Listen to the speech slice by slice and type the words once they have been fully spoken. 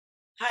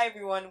Hi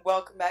everyone,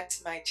 welcome back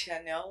to my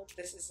channel.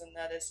 This is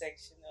another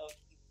section of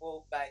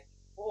Evore by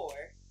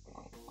Evore,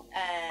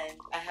 and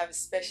I have a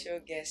special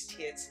guest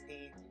here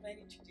today. Do you mind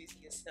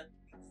introducing yourself,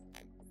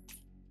 please?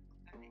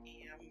 I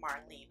am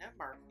Marlena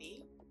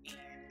Murphy,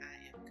 and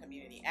I am a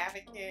community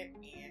advocate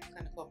and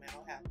clinical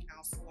mental health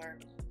counselor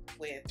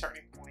with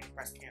Turning Point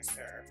Breast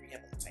Cancer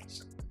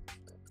Rehabilitation.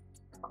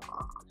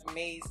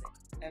 Amazing,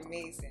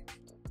 amazing.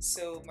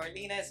 So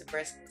Marlena is a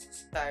breast cancer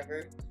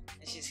survivor,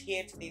 and she's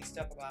here today to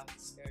talk about her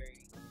story.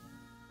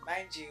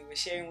 Mind you, we're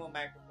sharing one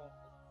microphone,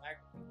 but the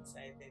microphone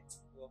decided to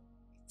go off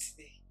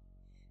today.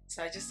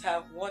 So I just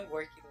have one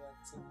working one.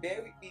 So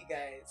bear with me,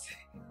 guys.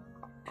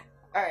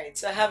 All right,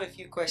 so I have a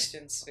few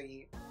questions for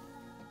you.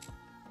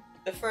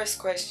 The first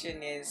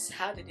question is,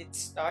 how did it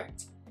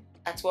start?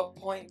 At what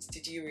point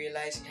did you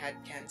realize you had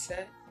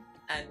cancer?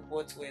 And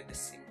what were the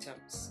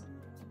symptoms?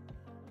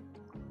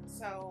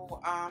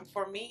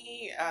 For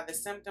me, the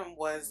symptom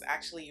was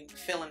actually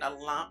feeling a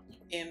lump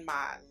in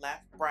my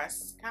left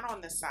breast, kind of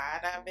on the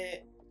side of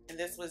it. And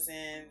this was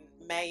in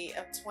May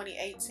of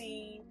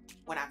 2018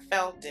 when I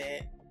felt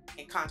it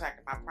and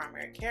contacted my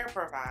primary care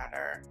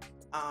provider.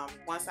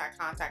 Once I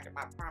contacted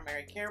my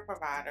primary care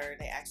provider,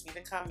 they asked me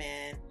to come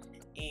in,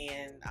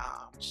 and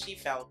she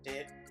felt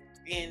it.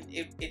 And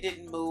it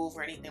didn't move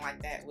or anything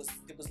like that.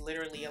 It was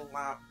literally a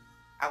lump.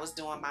 I was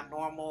doing my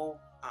normal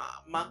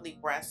monthly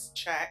breast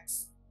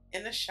checks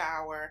in the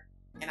shower,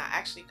 and I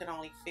actually could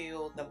only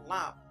feel the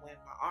lump when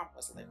my arm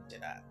was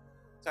lifted up.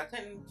 So I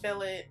couldn't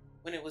feel it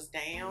when it was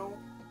down,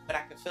 but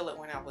I could feel it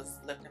when I was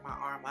lifting my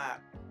arm up.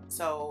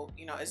 So,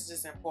 it's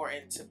just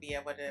important to be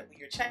able to, when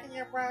you're checking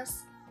your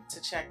breast,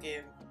 to check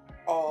in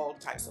all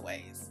types of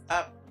ways,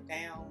 up,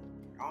 down,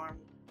 your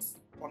arms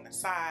on the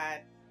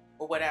side,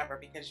 or whatever,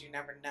 because you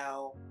never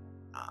know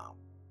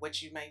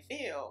what you may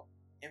feel.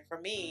 And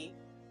for me,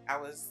 I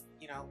was,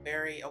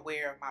 very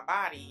aware of my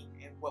body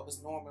and what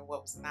was normal and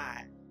what was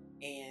not.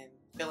 And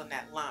feeling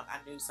that lump, I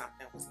knew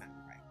something was not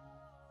right.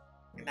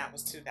 And that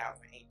was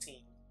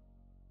 2018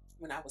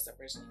 when I was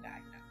originally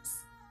diagnosed.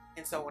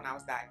 And so when I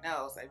was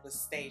diagnosed, it was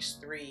stage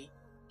 3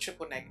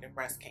 triple negative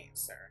breast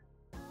cancer.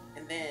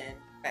 And then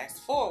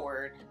fast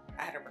forward,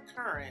 I had a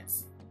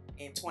recurrence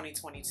in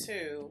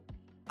 2022,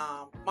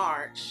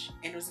 March,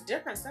 and it was a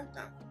different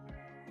symptom.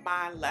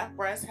 My left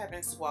breast had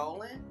been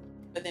swollen,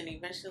 but then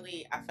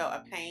eventually I felt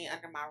a pain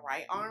under my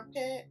right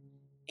armpit,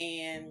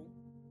 and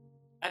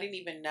I didn't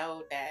even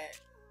know that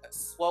a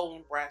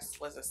swollen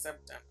breast was a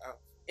symptom of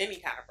any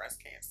kind of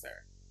breast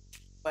cancer.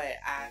 But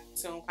I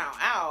soon found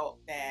out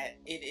that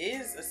it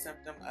is a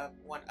symptom of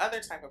one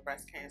other type of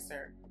breast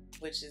cancer,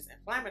 which is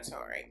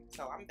inflammatory.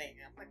 So I'm thinking,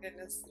 oh my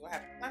goodness, do I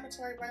have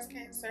inflammatory breast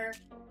cancer?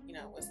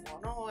 What's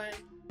going on?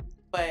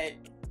 But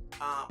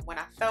when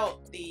I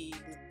felt the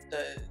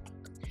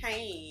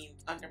pain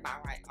under my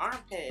right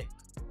armpit,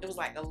 it was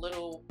like a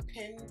little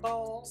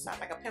pinball, sound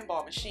like a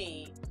pinball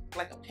machine,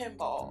 like a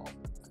pinball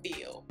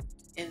feel.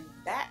 And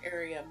that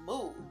area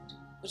moved,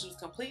 which was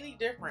completely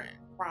different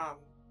from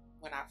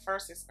when I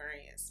first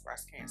experienced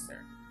breast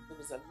cancer. It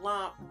was a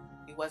lump,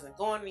 it wasn't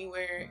going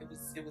anywhere,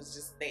 it was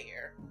just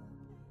there.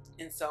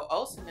 And so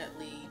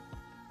ultimately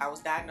I was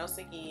diagnosed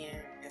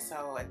again, and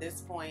so at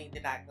this point the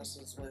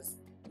diagnosis was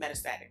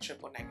metastatic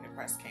triple negative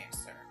breast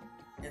cancer.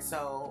 And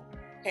so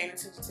paying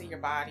attention to your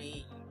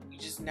body, you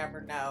just never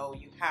know.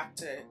 You have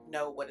to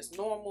know what is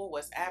normal,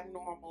 what's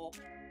abnormal,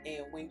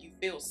 and when you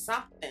feel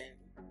something,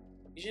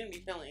 you shouldn't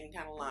be feeling any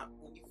kind of lump.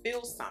 When you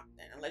feel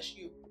something, unless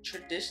you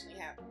traditionally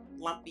have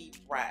lumpy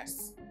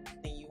breasts,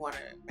 then you want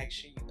to make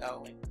sure you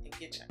go and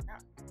get checked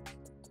out.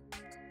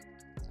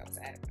 So I was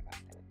adamant about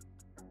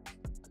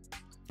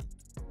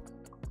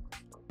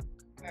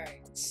All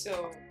right,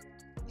 so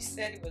you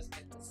said it was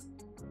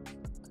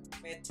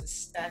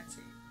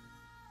metastatic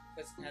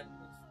because it had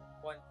moved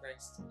from one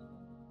breast to another,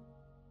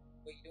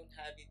 but you don't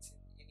have it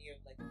in any of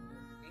like your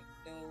lymph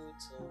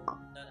nodes or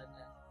none of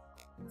that.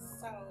 that.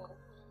 So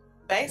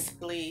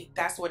basically,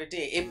 that's what it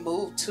did. It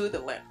moved to the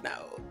lymph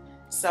node.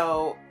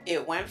 So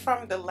it went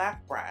from the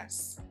left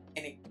breast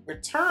and it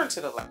returned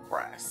to the left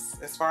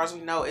breast. As far as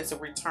we know, it's a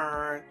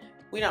return.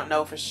 We don't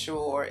know for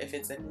sure if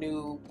it's a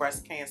new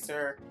breast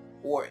cancer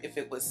or if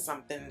it was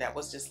something that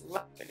was just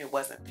left and it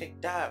wasn't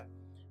picked up.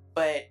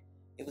 But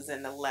it was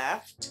in the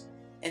left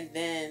and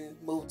then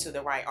moved to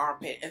the right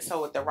armpit. And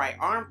so with the right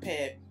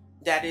armpit,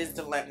 that is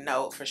the lymph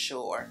node for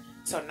sure.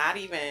 So not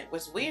even,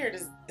 what's weird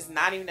is it's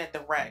not even at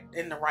the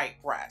in the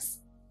right breast.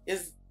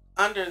 It's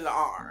under the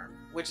arm,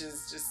 which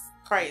is just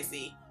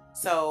crazy.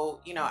 So,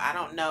 I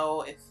don't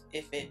know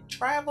if it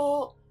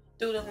traveled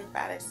through the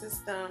lymphatic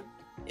system,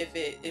 if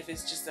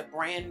it's just a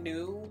brand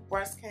new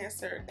breast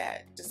cancer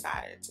that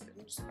decided to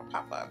just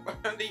pop up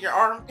under your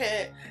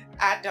armpit.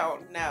 I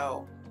don't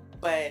know.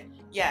 But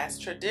yes,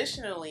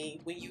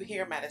 traditionally, when you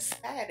hear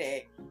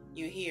metastatic,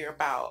 you hear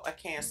about a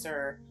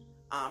cancer,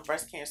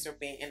 breast cancer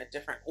being in a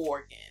different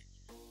organ.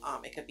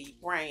 It could be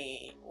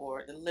brain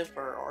or the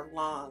liver or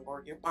lung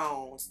or your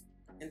bones.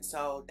 And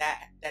so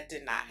that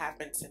did not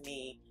happen to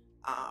me.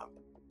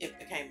 It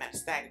became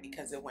metastatic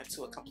because it went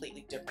to a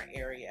completely different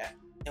area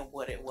and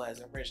what it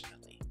was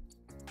originally.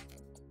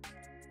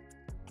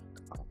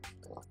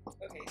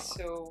 Okay,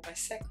 so my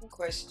second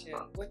question,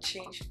 what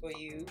changed for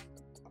you?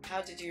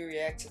 How did you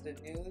react to the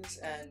news,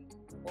 and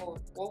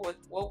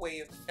what were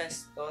your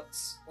first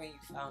thoughts when you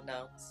found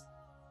out?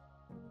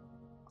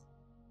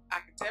 I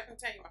can definitely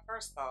tell you my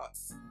first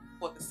thoughts.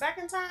 Well, the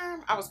second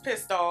time, I was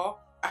pissed off.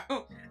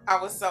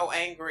 I was so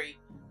angry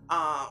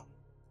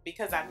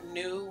because I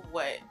knew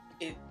what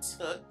it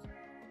took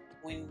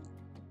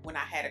when I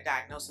had a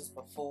diagnosis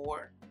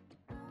before.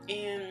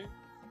 And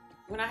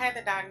when I had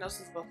the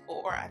diagnosis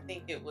before, I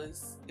think it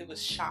was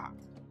shock.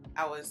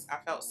 I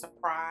felt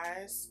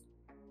surprised,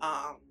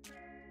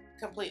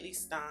 completely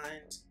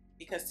stunned,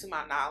 because to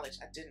my knowledge,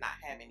 I did not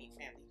have any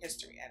family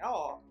history at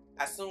all.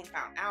 I soon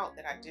found out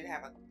that I did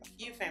have a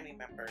few family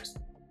members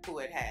who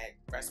had had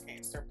breast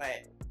cancer,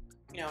 but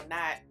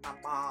not my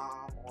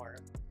mom or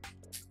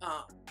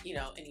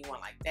anyone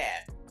like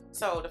that.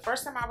 So the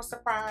first time I was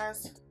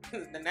surprised.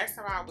 The next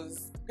time I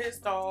was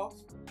pissed off,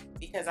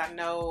 because I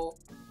know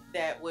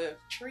that with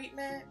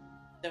treatment,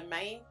 the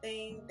main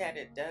thing that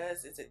it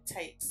does is it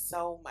takes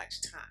so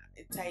much time.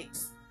 It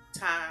takes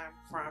time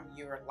from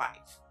your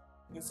life.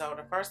 And so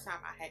the first time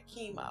I had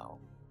chemo,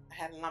 I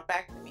had a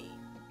lumpectomy.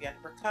 You had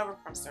to recover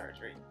from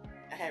surgery.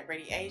 I had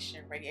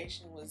radiation.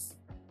 Radiation was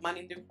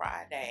Monday through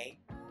Friday,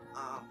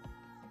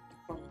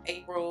 from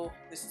April,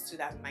 this is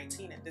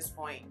 2019 at this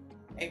point,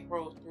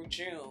 April through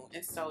June.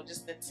 And so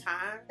just the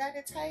time that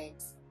it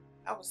takes,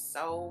 I was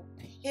so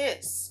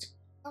pissed.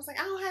 I was like,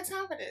 I don't have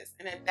time for this.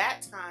 And at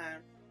that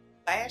time,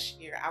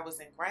 last year, I was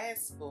in grad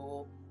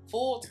school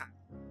full time.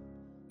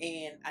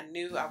 And I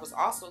knew I was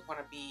also going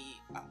to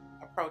be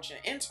approaching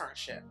an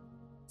internship.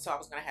 So I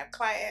was going to have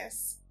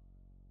class,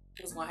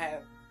 I was going to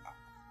have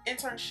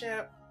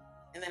internship,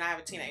 and then I have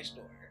a teenage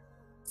daughter.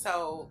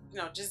 So,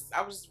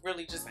 I was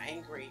really just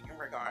angry in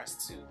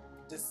regards to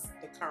the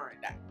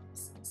current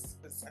diagnosis.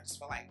 Because I just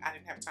felt like I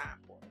didn't have time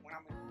for it when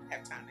I'm going to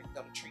have time to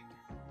go to treatment.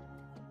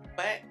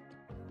 But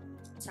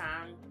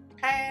time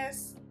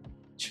passed.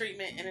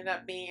 Treatment ended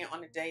up being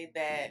on a day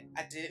that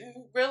I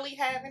didn't really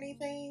have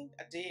anything.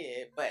 I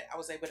did, but I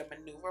was able to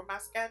maneuver my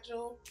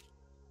schedule.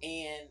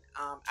 And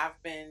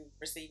I've been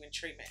receiving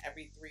treatment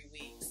every 3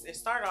 weeks. It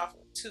started off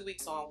 2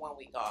 weeks on, 1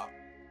 week off.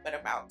 But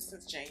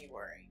since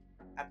January,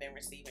 I've been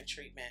receiving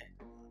treatment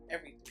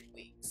every 3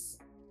 weeks.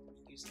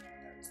 Usually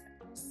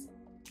Thursdays,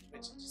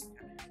 which just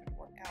kind of didn't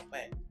work out.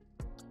 But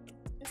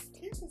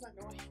this is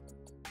annoying.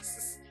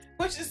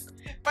 Which is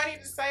funny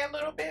to say a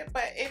little bit,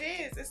 but it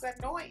is. It's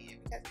annoying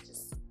because it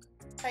just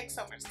takes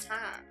so much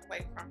time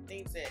away from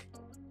things that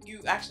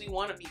you actually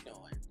want to be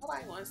doing.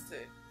 Nobody wants to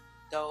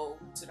go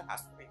to the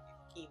hospital and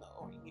get chemo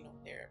or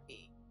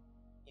immunotherapy,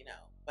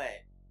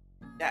 But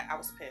that I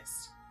was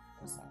pissed.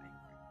 I was so angry.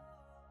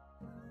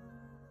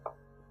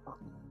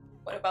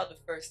 What about the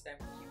first time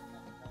you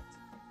found out?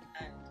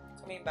 And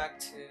coming back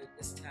to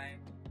this time,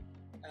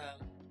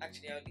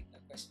 actually, I'll leave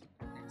that question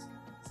for the next one.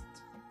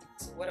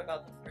 So, what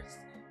about the first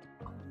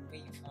time when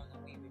you found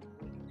out when you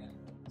were newly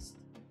diagnosed?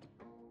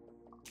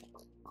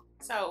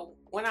 So,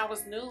 when I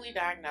was newly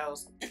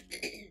diagnosed,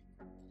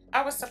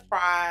 I was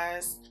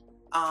surprised,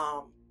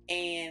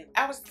 and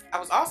I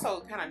was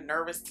also kind of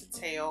nervous to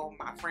tell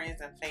my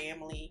friends and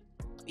family,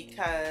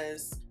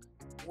 because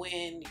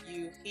when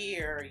you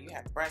hear you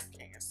have breast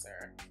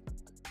cancer,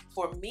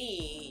 for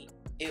me,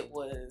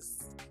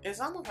 it's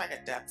almost like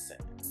a death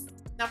sentence.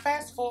 Now,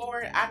 fast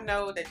forward, I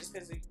know that just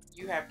because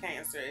you have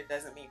cancer, it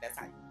doesn't mean that's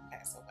how you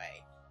pass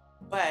away.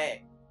 But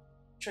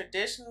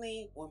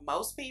traditionally, with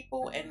most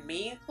people, and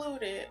me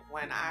included,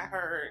 when I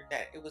heard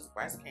that it was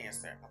breast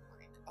cancer, I'm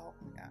like, oh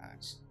my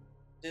gosh,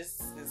 this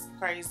is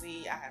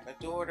crazy. I have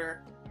a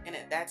daughter, and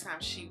at that time,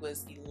 she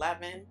was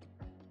 11.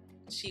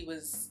 She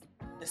was,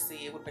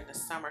 it would have been the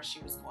summer she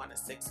was going to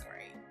 6th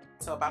grade.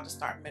 So about to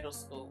start middle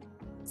school.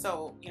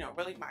 So,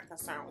 really my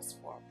concern was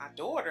for my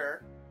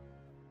daughter,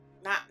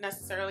 not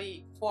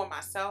necessarily for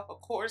myself. Of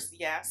course,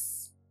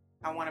 yes,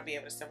 I want to be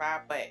able to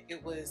survive, but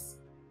it was,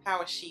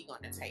 how is she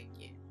going to take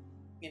it?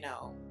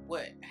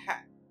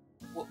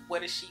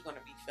 What is she going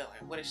to be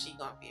feeling? What is she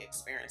going to be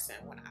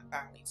experiencing when I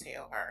finally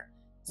tell her?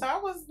 So I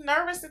was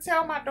nervous to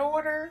tell my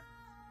daughter.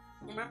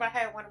 Remember, I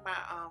had one of my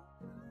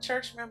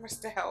church members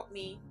to help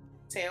me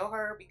tell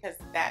her, because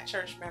that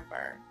church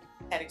member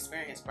had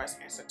experienced breast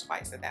cancer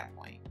twice at that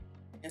point.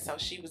 And so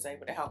she was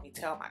able to help me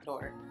tell my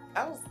daughter.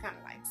 I was kind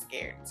of like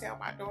scared to tell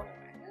my daughter.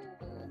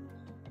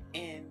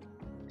 And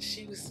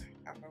she was,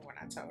 I remember when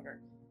I told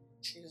her,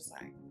 she was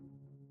like,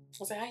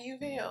 I said, how you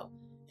feel?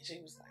 And she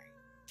was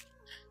like,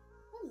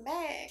 I'm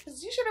mad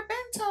because you should have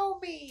been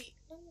told me.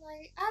 I'm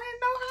like, I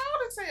didn't know how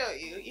to tell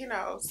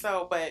you,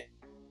 So, but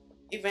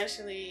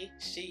eventually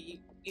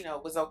she,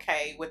 was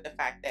okay with the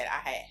fact that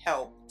I had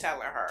help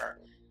telling her.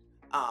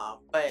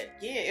 But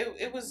yeah,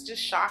 it was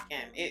just shocking.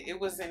 It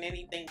wasn't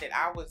anything that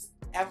I was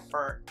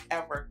ever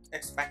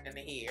expecting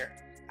to hear.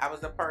 I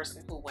was a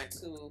person who went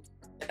to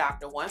the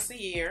doctor once a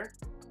year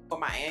for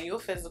my annual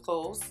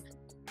physicals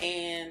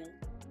and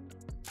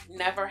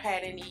never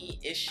had any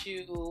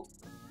issue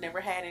never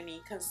had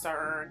any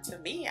concern. To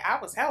me, I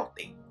was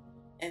healthy.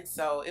 And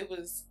so it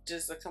was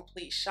just a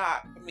complete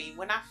shock for me.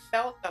 When I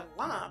felt the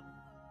lump,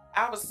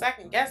 I was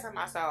second guessing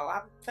myself.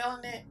 I'm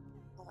feeling it.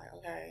 I'm like,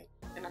 okay.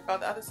 And I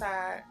felt the other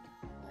side.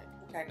 I'm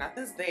like, okay,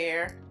 nothing's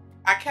there.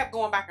 I kept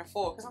going back and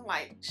forth because I'm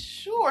like,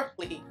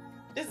 surely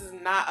this is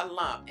not a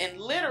lump. And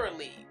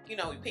literally, you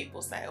know,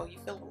 people say, oh, you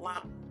feel a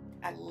lump?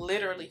 I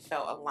literally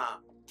felt a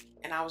lump.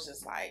 And I was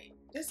just like,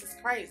 this is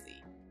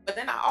crazy. But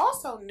then I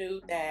also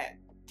knew that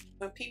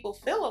when people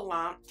feel a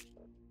lump,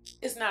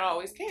 it's not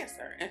always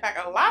cancer. In fact,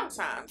 a lot of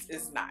times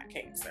it's not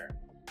cancer.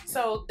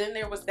 So then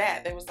there was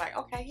that. There was like,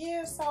 okay,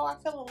 yeah, so I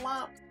feel a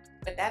lump,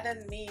 but that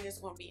doesn't mean it's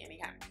going to be any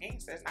kind of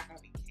cancer. It's not going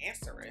to be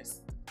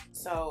cancerous.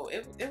 So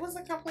it was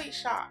a complete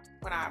shock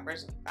when I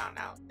originally found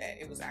out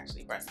that it was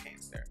actually breast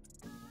cancer.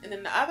 And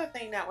then the other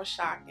thing that was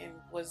shocking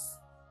was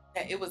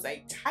that it was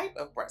a type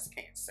of breast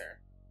cancer.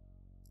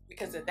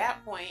 Because at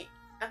that point,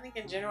 I think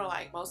in general,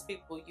 like most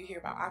people, you hear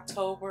about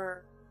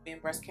October being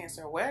Breast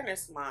Cancer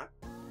Awareness Month.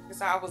 And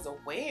so I was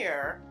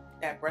aware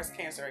that breast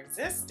cancer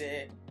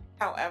existed.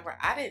 However,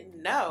 I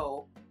didn't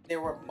know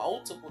there were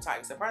multiple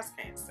types of breast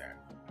cancer.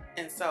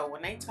 And so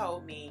when they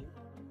told me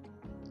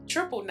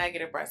triple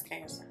negative breast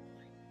cancer,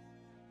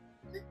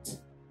 I'm like, what?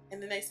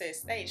 And then they said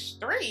stage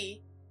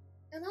 3.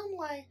 And I'm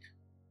like,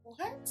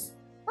 what?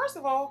 First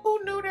of all,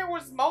 who knew there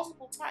was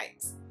multiple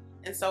types?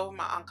 And so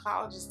my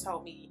oncologist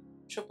told me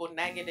triple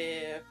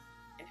negative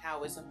and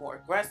how it's a more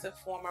aggressive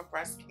form of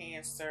breast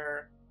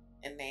cancer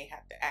and they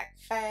have to act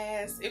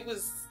fast. It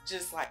was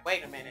just like,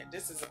 wait a minute,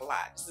 this is a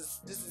lot. This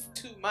is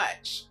too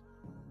much.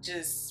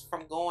 Just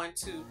from going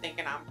to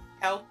thinking I'm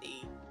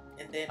healthy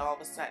and then all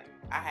of a sudden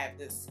I have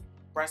this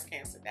breast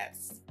cancer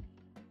that's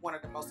one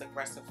of the most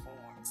aggressive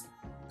forms.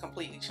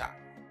 Completely shocked.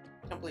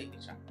 Completely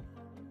shocked.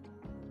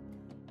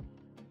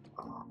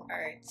 All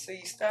right, so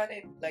you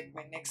started like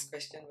my next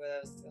question, but I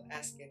was still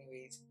asking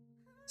anyways.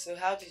 So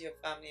how did your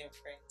family and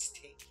friends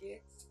take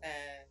it,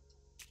 and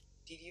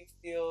did you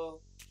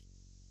feel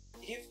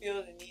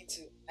the need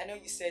to? I know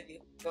you said you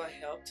got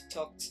help to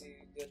talk to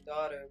your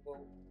daughter, but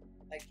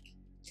like,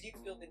 did you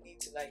feel the need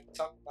to like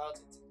talk about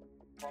it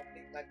in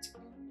public, like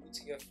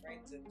to your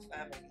friends and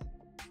family,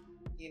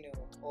 you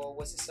know, or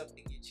was it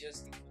something you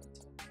just didn't want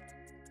to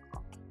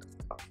talk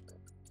about?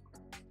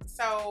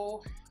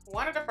 So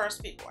one of the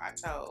first people I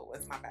told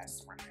was my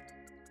best friend,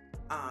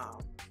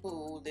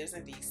 who lives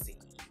in DC.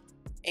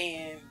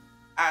 And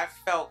I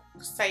felt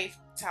safe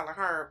telling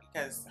her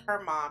because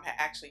her mom had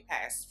actually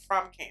passed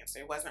from cancer.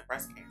 It wasn't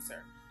breast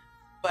cancer.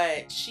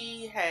 But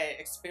she had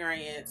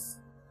experienced,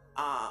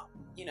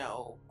 you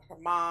know, her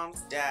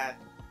mom's death.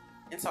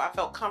 And so I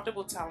felt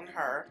comfortable telling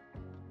her.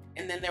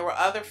 And then there were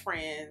other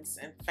friends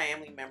and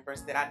family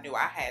members that I knew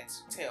I had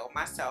to tell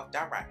myself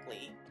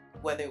directly,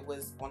 whether it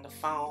was on the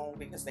phone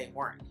because they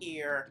weren't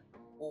here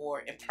or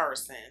in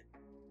person.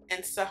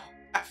 And so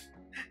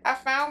I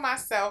found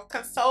myself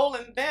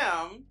consoling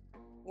them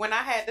when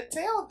I had to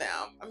tell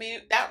them. I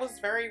mean, that was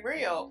very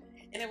real.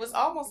 And it was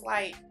almost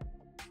like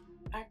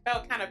I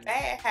felt kind of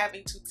bad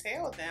having to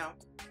tell them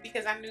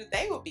because I knew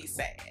they would be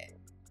sad.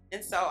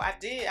 And so I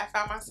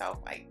found myself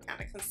like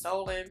kind of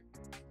consoling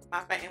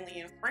my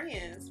family and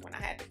friends when I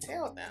had to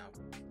tell them.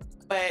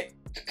 But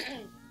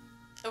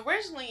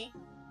originally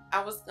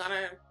I was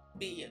gonna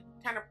be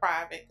kind of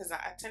private because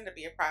I tend to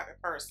be a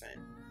private person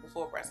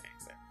before breast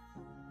cancer.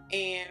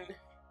 And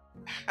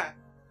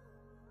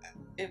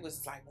it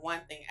was like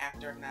one thing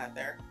after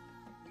another.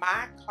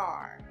 My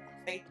car,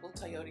 my faithful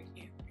Toyota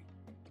Camry,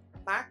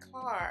 my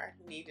car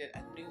needed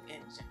a new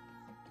engine.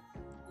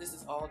 This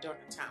is all during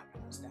the time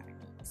when I was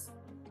diagnosed.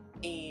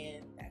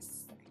 And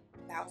that's like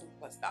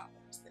 $1,000+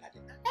 that I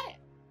did not have.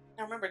 And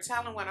I remember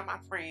telling one of my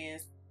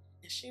friends,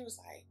 and she was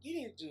like, you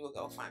need to do a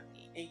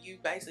GoFundMe. And you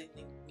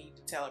basically need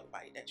to tell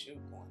everybody that you're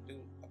going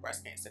through a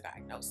breast cancer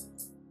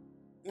diagnosis.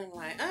 And I'm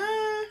like,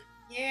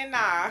 yeah,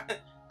 nah.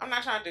 I'm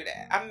not trying to do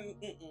that.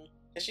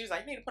 And she was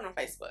like, you need to put it on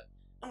Facebook.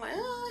 I'm like,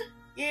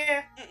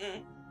 yeah,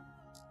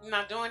 I'm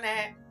not doing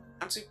that.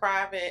 I'm too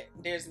private.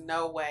 There's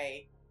no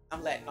way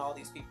I'm letting all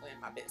these people in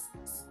my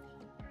business.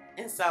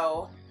 And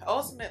so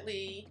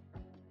ultimately,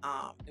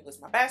 it was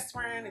my best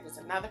friend. It was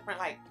another friend.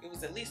 Like, it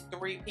was at least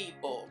 3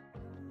 people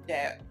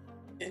that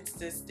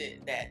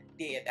insisted that,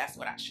 yeah, that's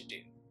what I should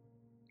do.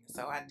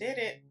 So I did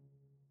it.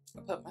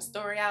 I put my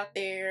story out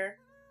there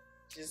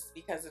just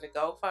because of the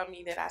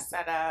GoFundMe that I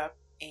set up.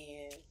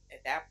 And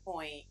at that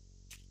point,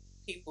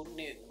 people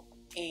knew.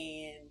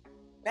 And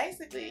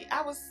basically,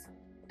 I don't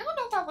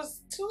know if I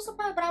was too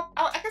surprised, but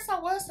I guess I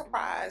was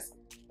surprised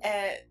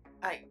at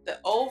like the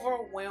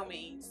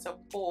overwhelming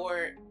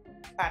support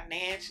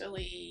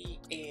financially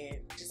and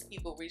just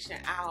people reaching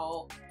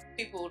out,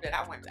 people that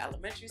I went to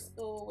elementary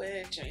school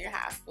with, junior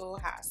high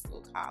school,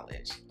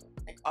 college,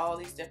 like all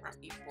these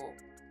different people.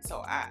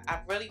 So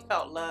I really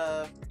felt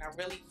loved, and I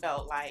really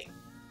felt like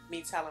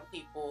me telling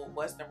people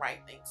was the right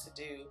thing to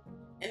do.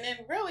 And then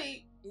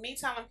really me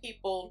telling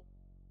people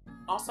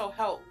also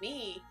helped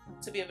me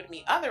to be able to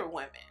meet other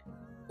women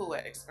who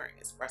had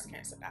experienced breast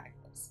cancer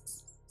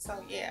diagnosis.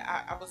 So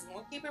yeah, I was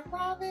going to keep it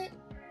private,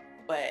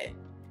 but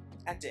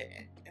I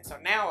didn't. And so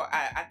now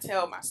I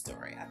tell my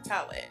story. I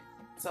tell it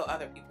so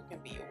other people can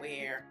be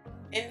aware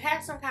and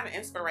have some kind of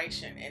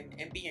inspiration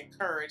and be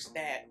encouraged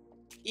that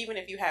even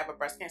if you have a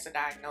breast cancer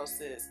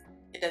diagnosis,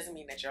 it doesn't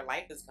mean that your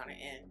life is going to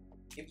end.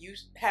 If you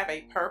have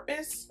a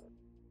purpose,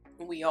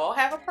 we all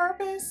have a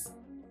purpose,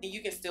 and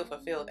you can still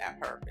fulfill that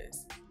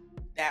purpose.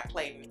 That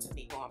played into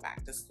me going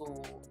back to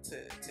school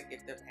to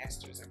get the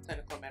master's in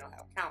clinical mental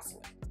health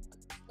counseling.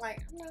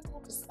 Like, I'm not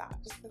going to stop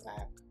just because I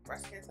have a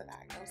breast cancer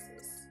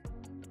diagnosis.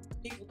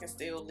 People can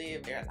still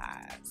live their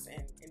lives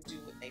and do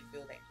what they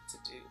feel they need to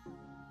do,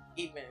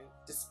 even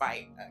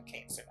despite a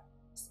cancer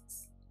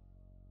diagnosis.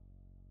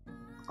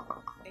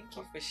 Thank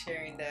you for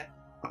sharing that.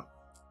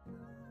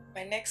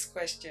 My next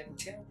question,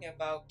 tell me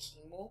about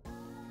chemo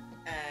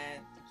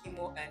and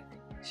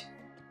radiation.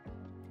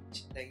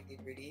 That you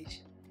did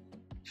radiation.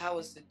 How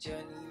was the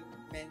journey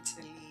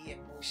mentally,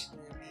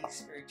 emotionally,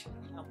 spiritually?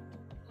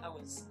 How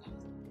was the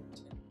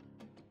journey?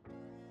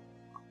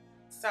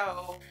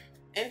 So,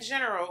 in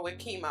general, with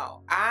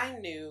chemo, I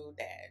knew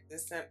that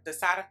the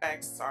side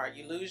effects are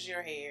you lose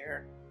your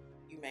hair,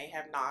 you may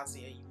have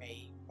nausea, you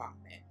may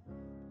vomit.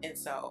 And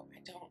so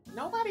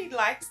nobody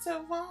likes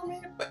to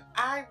vomit, but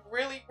I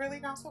really, really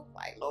don't. So I'm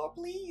like, Lord,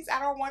 please, I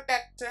don't want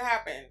that to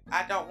happen.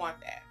 I don't want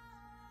that.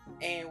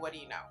 And what do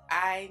you know?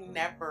 I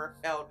never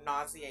felt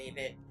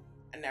nauseated.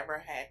 I never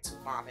had to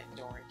vomit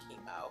during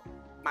chemo.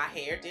 My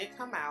hair did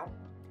come out.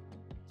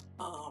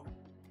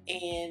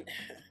 And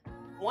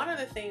one of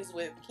the things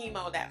with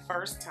chemo that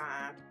first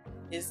time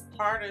is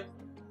part of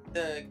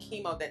the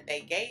chemo that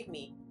they gave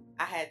me,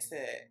 I had to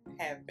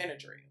have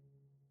Benadryl.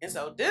 And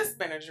so this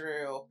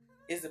Benadryl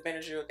is the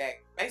Benadryl that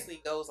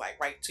basically goes like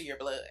right to your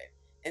blood.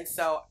 And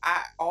so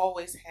I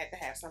always had to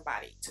have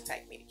somebody to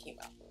take me to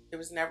chemo. There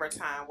was never a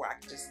time where I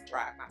could just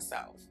drive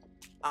myself.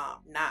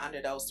 Not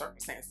under those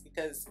circumstances,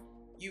 because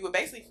you would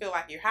basically feel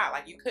like you're hot,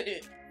 like you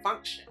couldn't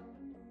function.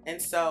 And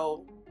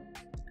so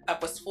I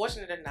was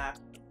fortunate enough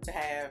to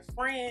have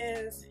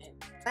friends and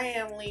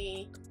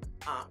family,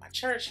 my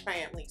church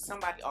family.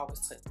 Somebody always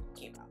took me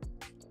to chemo.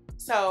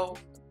 So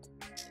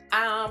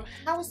I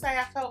would say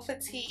I felt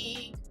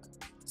fatigued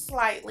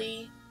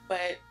slightly,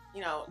 but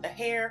the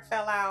hair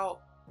fell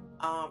out,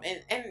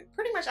 and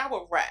pretty much I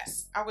would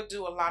rest. I would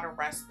do a lot of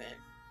resting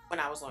when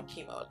I was on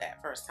chemo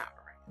that first time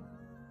around.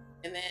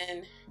 And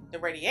then the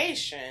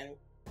radiation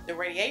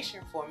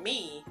for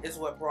me is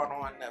what brought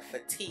on the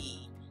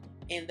fatigue.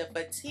 And the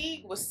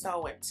fatigue was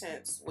so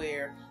intense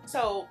with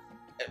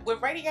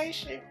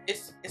radiation,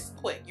 it's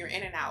quick. You're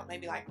in and out,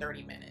 maybe like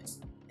 30 minutes.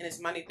 And it's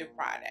Monday through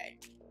Friday.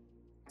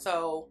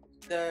 So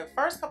the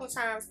first couple of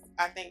times,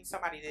 I think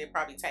somebody did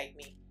probably take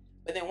me.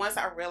 But then once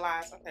I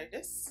realized, okay,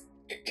 this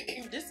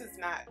is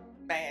not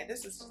bad.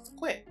 This is just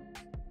quick.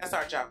 I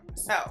started jogging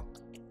myself.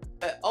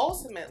 But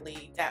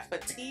ultimately, that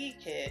fatigue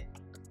hit.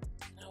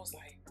 And I was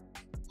like,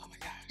 oh my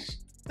gosh,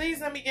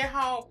 please let me get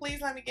home. Please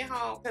let me get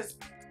home. Because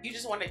you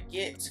just want to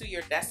get to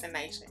your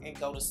destination and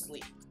go to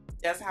sleep.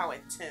 That's how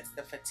intense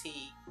the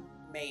fatigue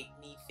made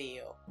me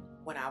feel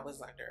when I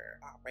was under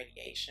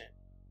radiation.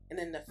 And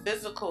then the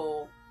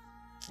physical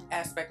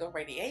aspect of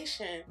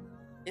radiation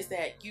is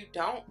that you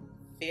don't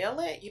feel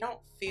it. You don't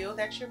feel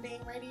that you're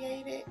being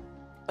radiated,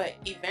 but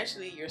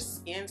eventually your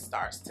skin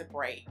starts to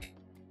break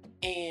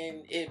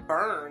and it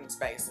burns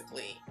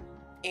basically.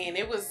 And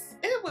it was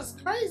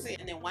crazy.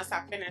 And then once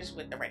I finished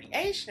with the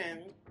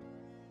radiation,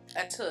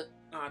 I took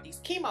these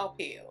chemo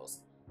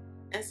pills.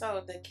 And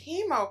so the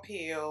chemo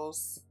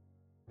pills,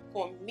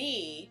 for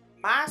me,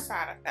 my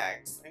side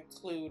effects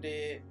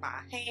included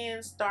my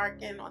hands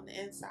darkened on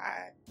the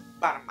inside,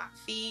 bottom of my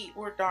feet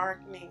were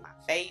darkening, my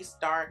face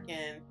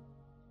darkened,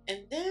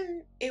 and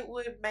then it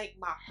would make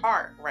my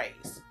heart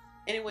race.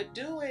 And it would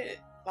do it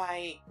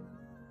like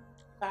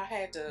if I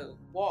had to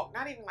walk,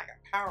 not even like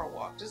a power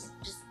walk, just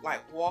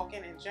like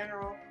walking in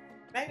general,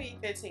 maybe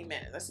 15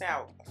 minutes. Let's say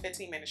a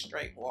 15-minute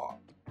straight walk.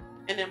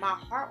 And then my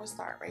heart would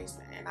start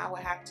racing and I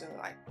would have to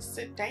like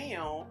sit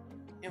down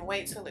and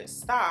wait till it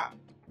stopped.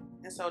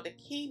 And so the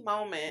key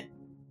moment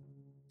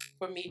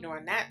for me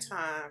during that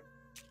time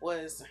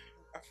was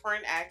a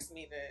friend asked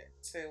me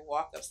to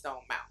walk up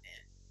Stone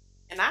Mountain.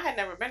 And I had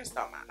never been to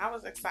Stone Mountain. I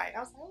was excited. I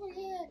was like, oh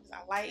yeah, because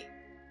I like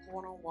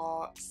going on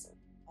walks.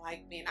 I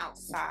like being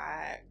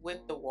outside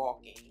with the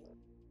walking.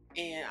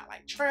 And I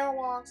like trail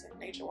walks and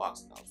nature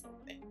walks and those sort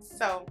of things.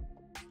 So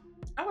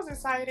I was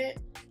excited.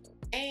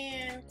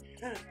 And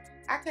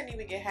I couldn't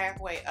even get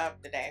halfway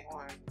up the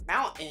daggone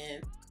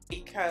mountain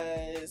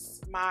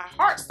because my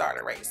heart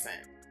started racing.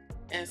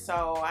 And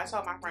so I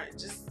told my friend,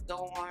 just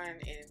go on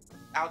and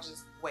I'll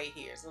just wait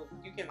here. So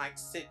you can like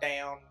sit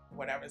down,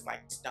 whatever, it's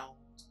like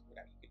stones,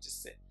 whatever, you could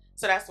just sit.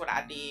 So that's what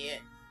I did.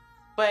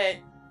 But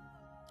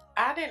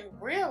I didn't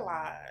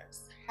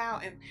realize how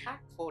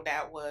impactful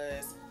that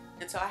was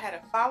until I had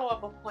a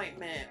follow-up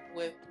appointment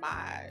with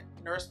my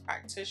nurse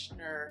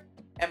practitioner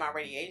at my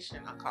radiation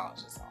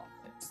oncologist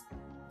office.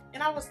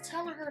 And I was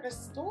telling her the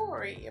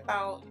story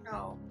about,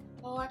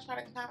 oh, I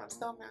tried to climb up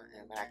Stone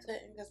Mountain, but I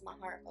couldn't because my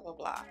heart, blah, blah,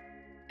 blah.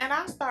 And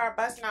I started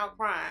busting out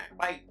crying.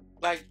 Like,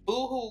 like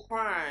boo-hoo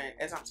crying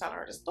as I'm telling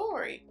her the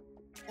story.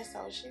 And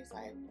so she's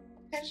like,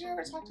 "Has you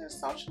ever talked to a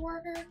social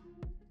worker?"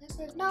 I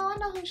said, "No, I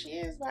know who she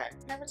is, but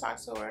never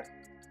talked to her."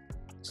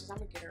 She says, "I'm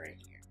gonna get her in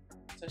here."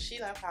 So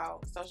she left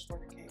out. Social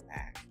worker came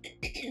back,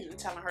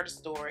 telling her the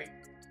story,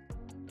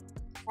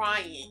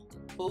 crying,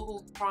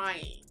 boo-hoo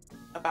crying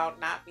about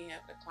not being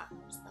able to climb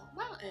up Stone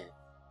Mountain.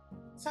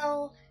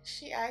 So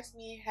she asked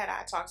me, had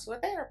I talked to a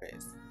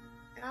therapist?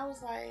 And I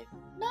was like,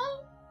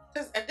 no.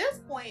 Because at this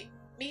point,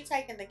 me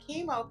taking the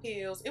chemo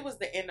pills, it was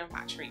the end of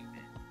my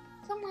treatment.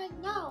 So I'm like,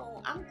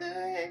 no, I'm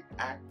good.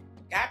 I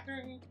got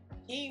through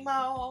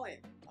chemo and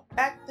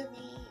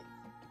lumpectomy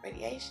and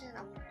radiation.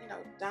 I'm,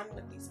 done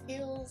with these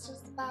pills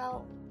just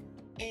about.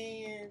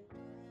 And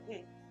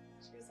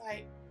she was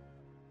like,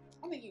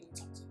 I think you need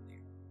to talk to a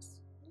therapist.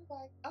 I was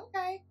like,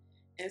 okay.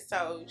 And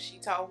so she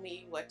told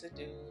me what to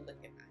do, look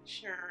at my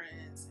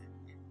insurance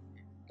and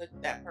look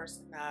that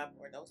person up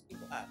or those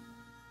people up.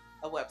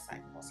 A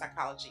website called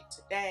Psychology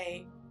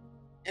Today.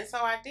 And so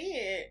I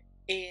did.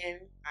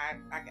 And I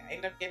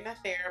ended up getting a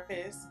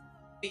therapist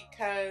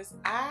because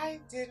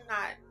I did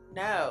not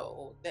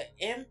know the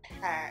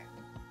impact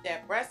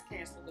that breast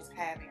cancer was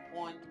having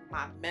on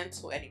my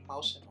mental and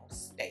emotional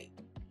state.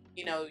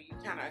 You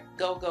kind of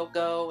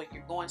go, and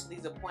you're going to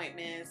these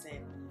appointments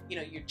and,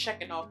 you're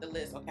checking off the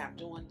list. Okay, I'm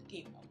doing the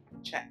chemo,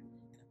 check.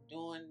 I'm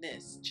doing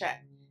this,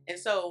 check. And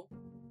so,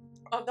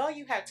 although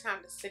you have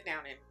time to sit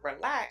down and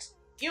relax,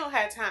 you don't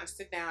have time to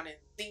sit down and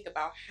think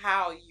about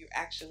how you're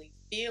actually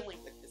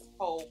feeling with this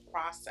whole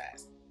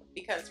process.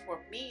 Because for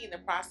me, the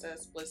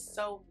process was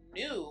so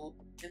new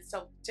and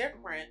so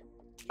different.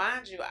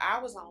 Mind you, I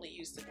was only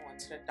used to going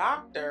to the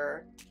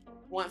doctor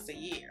once a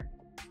year.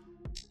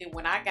 And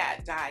when I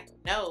got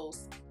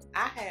diagnosed,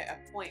 I had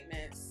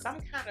appointments,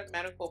 some kind of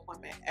medical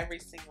appointment every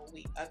single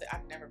week.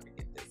 I'll never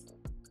forget this.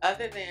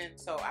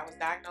 So I was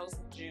diagnosed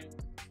in June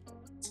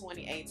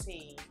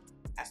 2018.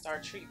 I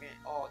started treatment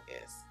in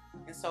August.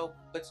 And so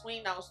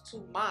between those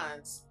 2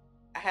 months,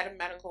 I had a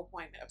medical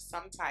appointment of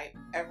some type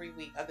every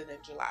week other than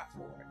July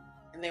 4th.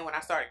 And then when I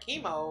started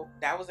chemo,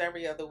 that was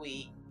every other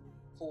week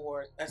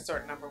for a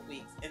certain number of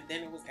weeks. And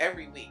then it was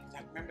every week.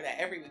 I remember that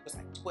every week was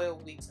like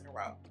 12 weeks in a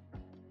row.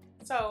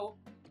 So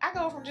I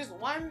go from just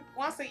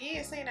once a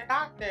year seeing a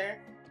doctor,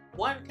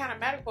 one kind of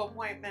medical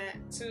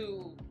appointment,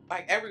 to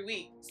like every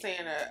week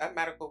seeing a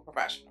medical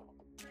professional.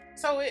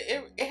 So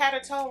it had a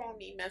toll on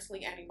me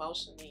mentally and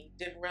emotionally.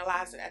 Didn't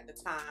realize it at the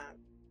time,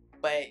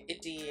 but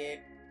it did.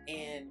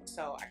 And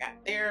so I got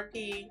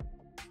therapy.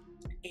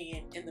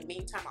 And in the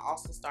meantime, I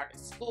also started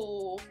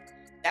school.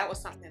 That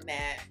was something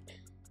that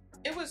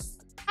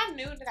I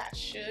knew that I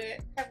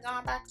should have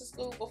gone back to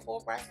school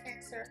before breast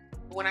cancer.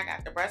 But when I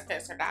got the breast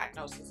cancer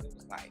diagnosis, it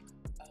was like,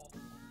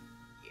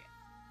 yeah,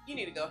 you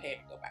need to go ahead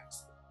and go back to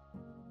school.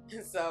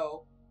 And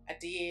so I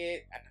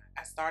did.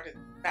 I started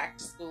back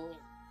to school in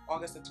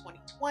August of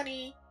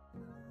 2020.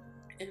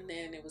 And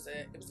then it was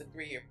a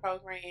 3-year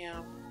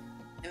program.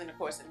 And then, of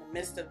course, in the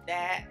midst of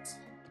that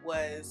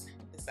was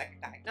the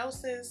second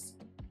diagnosis.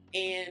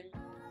 And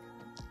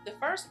the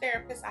first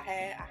therapist I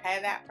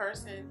had that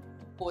person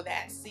for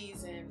that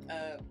season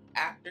of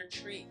after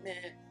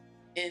treatment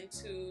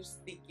into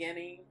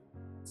beginning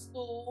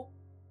school.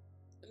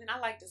 And then I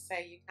like to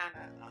say you kind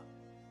of,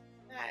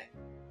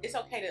 it's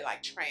okay to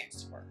like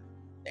transfer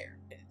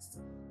therapists.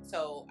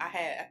 So I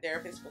had a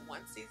therapist for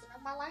one season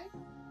of my life.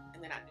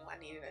 And then I knew I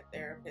needed a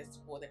therapist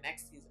for the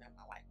next season of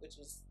my life, which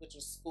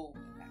was school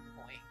at that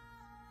point.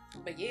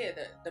 But yeah,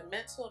 the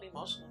mental and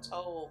emotional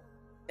toll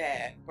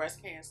that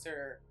breast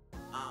cancer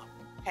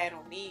had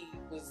on me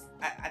was,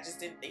 I just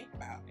didn't think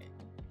about it.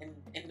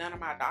 And none of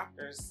my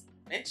doctors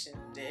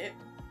mentioned it,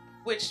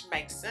 which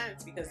makes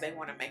sense because they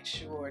want to make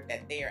sure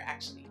that they are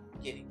actually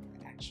getting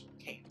the actual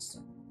cancer.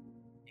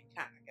 And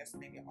kind of, I guess,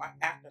 maybe an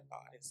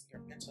afterthought is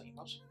your mental and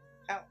emotional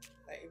health.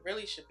 But it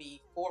really should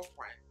be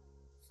forefront,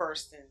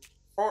 first and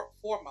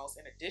foremost,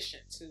 in addition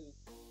to,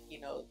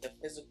 the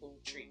physical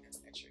treatments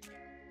that you're getting.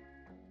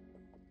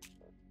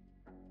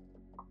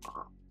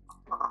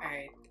 All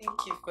right,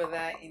 thank you for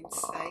that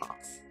insight.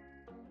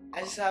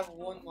 I just have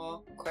one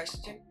more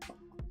question.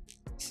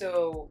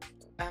 So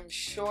I'm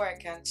sure I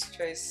can't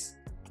stress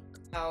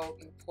how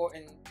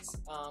important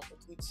a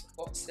good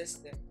support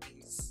system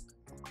is.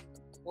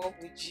 What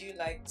would you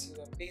like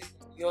to, based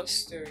on your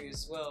story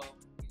as well,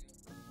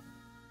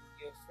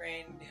 your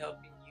friend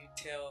helping you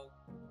tell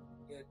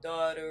your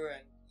daughter,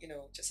 and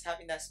just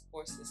having that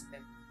support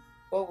system,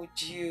 what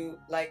would you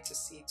like to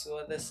see to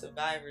other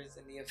survivors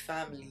and their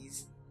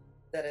families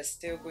that are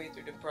still going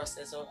through the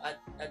process or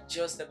are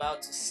just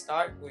about to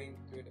start going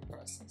through the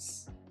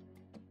process?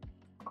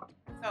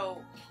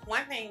 So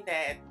one thing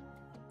that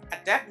I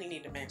definitely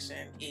need to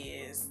mention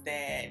is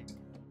that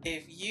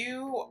if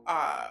you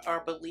are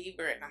a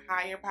believer in a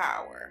higher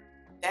power,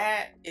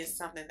 that is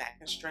something that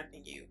can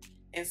strengthen you.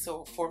 And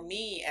so for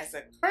me as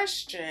a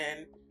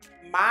Christian,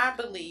 my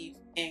belief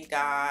in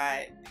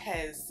God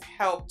has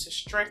helped to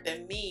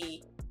strengthen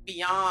me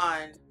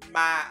beyond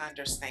my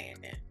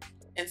understanding.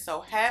 And so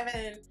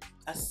having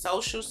a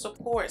social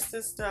support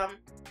system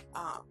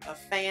of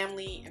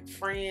family and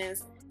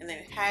friends, and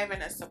then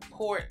having a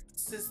support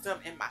system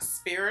in my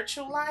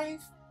spiritual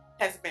life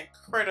has been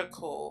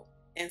critical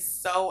and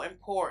so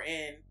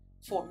important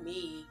for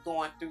me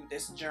going through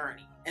this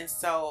journey. And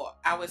so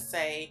I would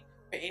say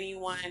for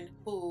anyone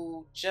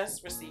who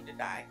just received a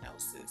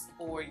diagnosis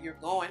or you're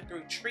going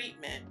through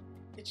treatment,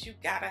 that you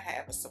gotta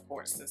have a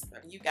support system.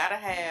 You gotta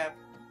have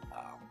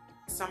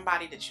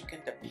somebody that you can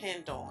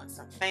depend on,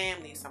 some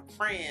family, some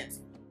friends,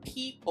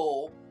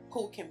 people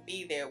who can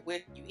be there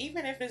with you,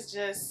 even if it's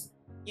just,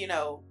 you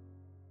know,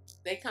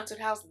 they come to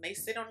the house and they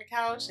sit on the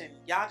couch and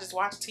y'all just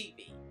watch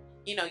TV.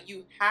 You know,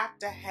 you have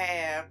to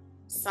have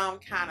some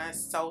kind of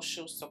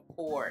social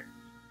support.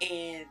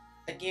 And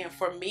again,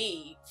 for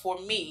me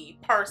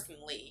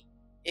personally,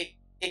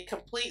 it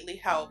completely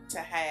helped to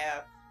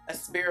have a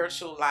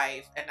spiritual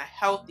life and a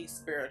healthy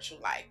spiritual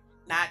life.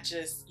 Not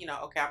just, you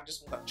know, okay, I'm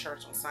just gonna go to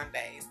church on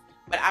Sundays.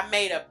 But I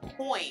made a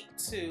point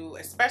to,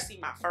 especially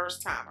my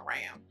first time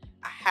around,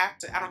 I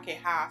don't care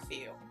how I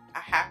feel, I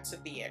have to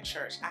be at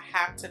church. I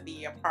have to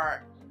be a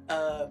part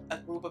of a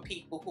group of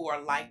people who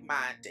are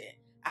like-minded.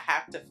 I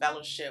have to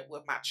fellowship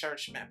with my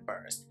church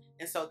members.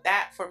 And so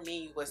that for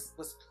me was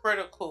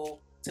critical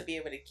to be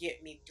able to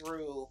get me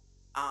through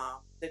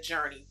the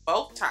journey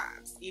both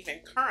times,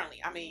 even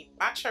currently. I mean,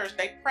 my church,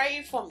 they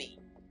prayed for me.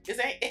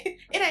 It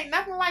ain't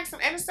nothing like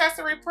some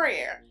intercessory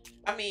prayer.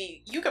 I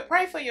mean, you could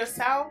pray for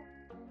yourself,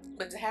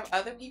 but to have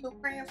other people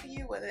praying for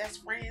you, whether that's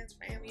friends,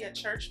 family, a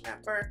church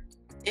member,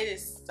 it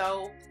is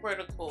so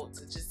critical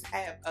to just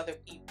have other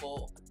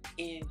people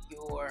in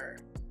your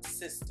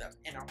system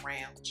and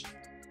around you.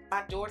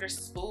 My daughter's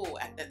school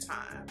at the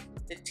time,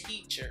 the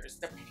teachers,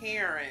 the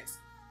parents,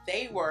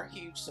 they were a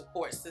huge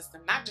support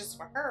system, not just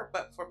for her,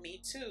 but for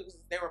me too.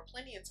 There were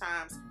plenty of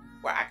times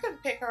where I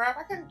couldn't pick her up.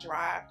 I couldn't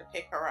drive to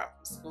pick her up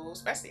from school,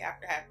 especially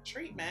after having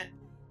treatment.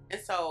 And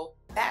so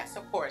that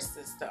support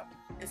system.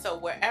 And so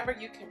wherever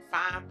you can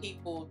find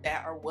people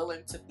that are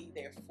willing to be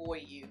there for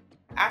you,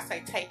 I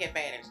say take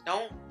advantage.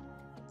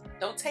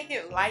 Don't take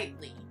it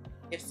lightly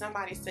if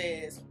somebody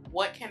says,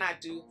 what can I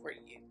do for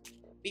you?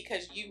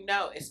 Because you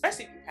know,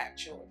 especially if you have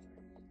children,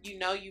 you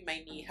know you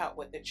may need help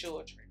with the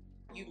children.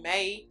 You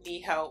may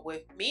need help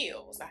with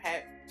meals. I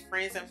had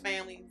friends and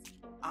families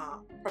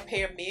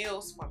prepare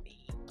meals for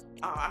me.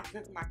 I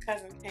remember my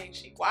cousin came,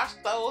 she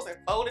washed clothes and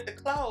folded the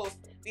clothes.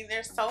 I mean,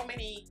 there's so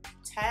many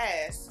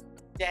tasks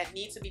that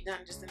need to be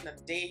done just in the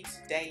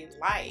day-to-day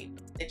life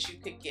that you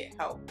could get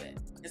help with.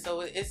 And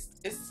so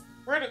it's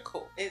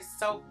critical. It's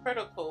so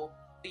critical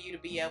for you to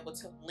be able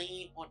to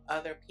lean on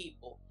other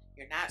people.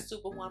 You're not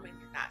Superwoman,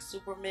 you're not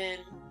Superman.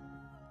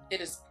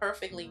 It is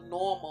perfectly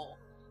normal,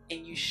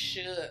 and you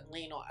should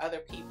lean on other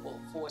people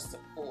for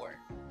support,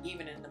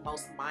 even in the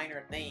most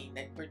minor thing,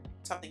 that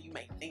something you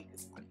may think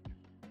is funny.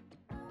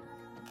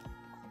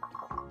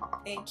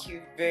 Thank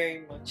you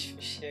very much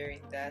for sharing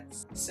that.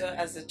 So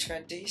as a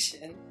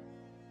tradition,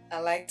 I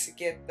like to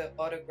get the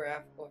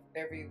autograph of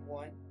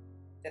everyone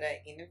that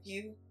I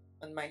interview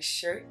on my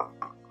shirt.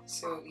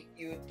 So if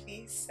you would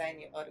please sign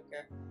your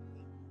autograph with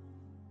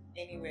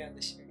me anywhere on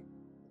the shirt.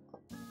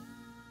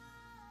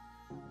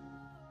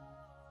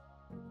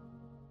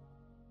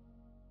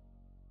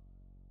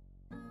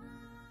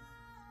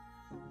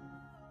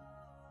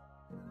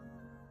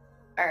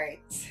 All right.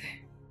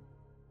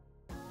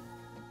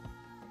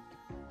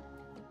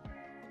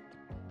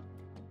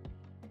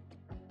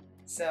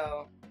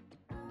 So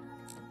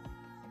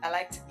I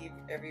like to give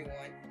everyone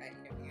I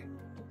interview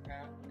a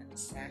crown and a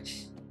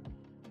sash.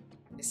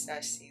 The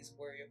sash says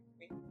Warrior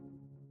Queen.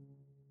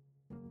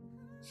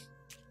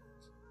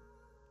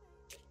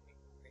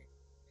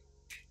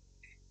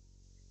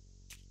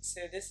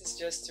 So this is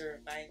just to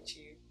remind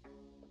you,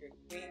 you're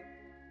a queen,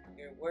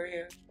 you're a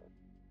warrior.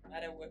 No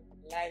matter what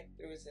life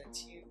throws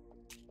at you,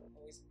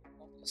 always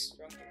become a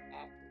stronger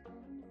power.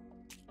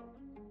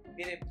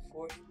 You did it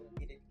before, you will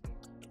beat it again.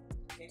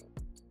 Okay?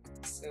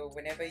 So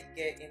whenever you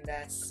get in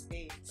that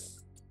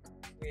space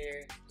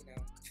where, you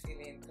know,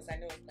 feeling, because I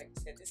know, like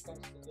I said, this comes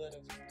with a lot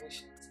of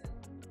emotions and,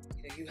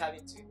 you know, you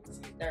having to see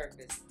a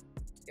therapist.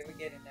 If you ever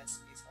get in that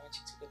space, I want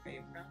you to look at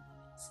your crown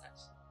and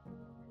sash.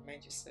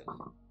 Remind yourself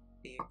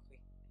that you're a queen.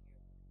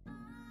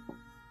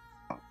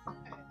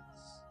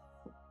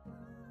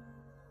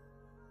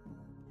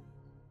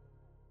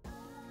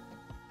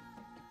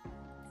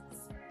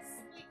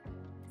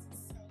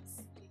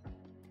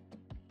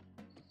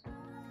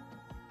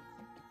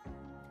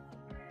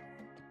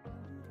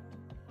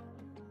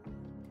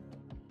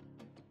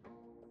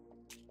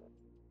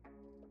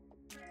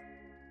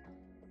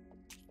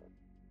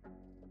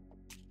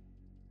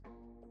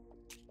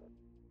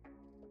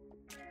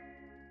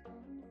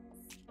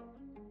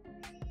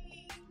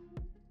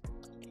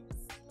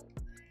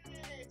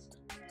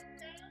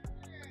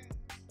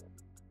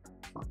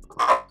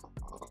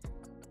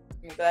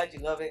 I'm glad you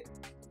love it.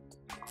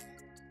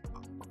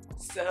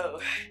 So,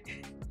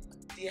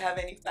 do you have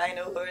any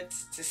final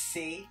words to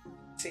say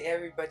to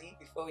everybody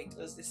before we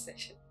close this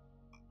session?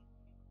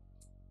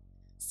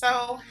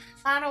 So,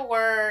 final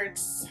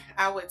words,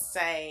 I would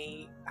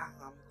say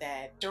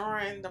that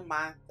during the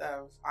month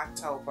of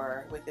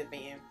October, with it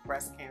being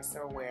Breast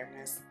Cancer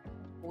Awareness,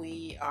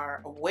 we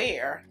are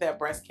aware that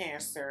breast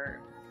cancer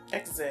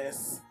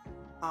exists.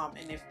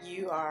 And if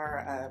you are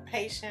a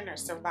patient or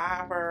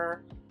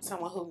survivor,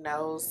 someone who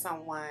knows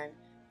someone,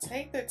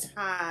 take the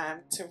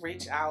time to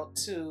reach out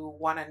to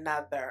one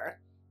another.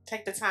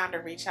 Take the time to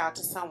reach out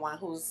to someone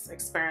who's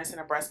experiencing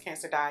a breast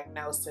cancer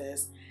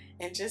diagnosis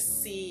and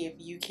just see if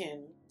you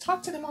can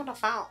talk to them on the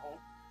phone,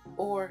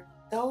 or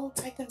go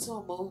take them to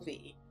a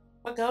movie,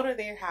 or go to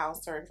their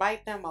house or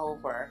invite them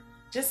over.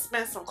 Just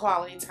spend some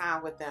quality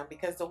time with them,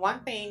 because the one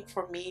thing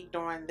for me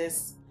during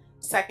this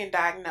second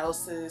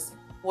diagnosis,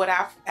 what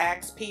I've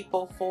asked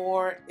people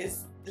for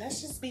is, let's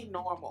just be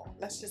normal.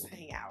 Let's just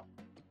hang out.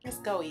 Let's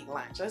go eat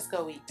lunch. Let's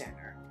go eat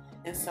dinner.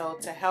 And so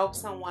to help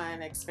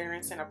someone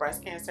experiencing a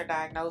breast cancer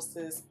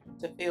diagnosis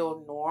to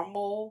feel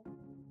normal,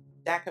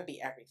 that could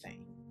be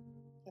everything.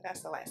 So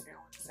that's the last thing I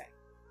want to say.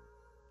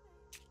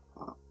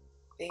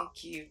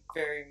 Thank you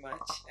very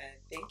much, and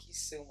thank you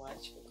so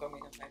much for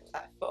coming on my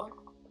platform.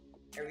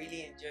 I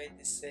really enjoyed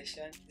this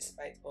session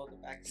despite all the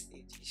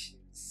backstage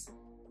issues,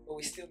 but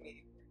we still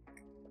made it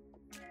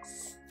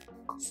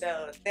work.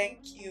 So thank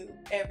you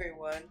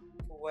everyone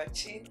for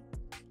watching,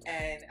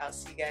 and I'll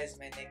see you guys in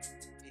my next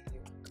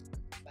video.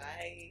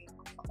 Bye.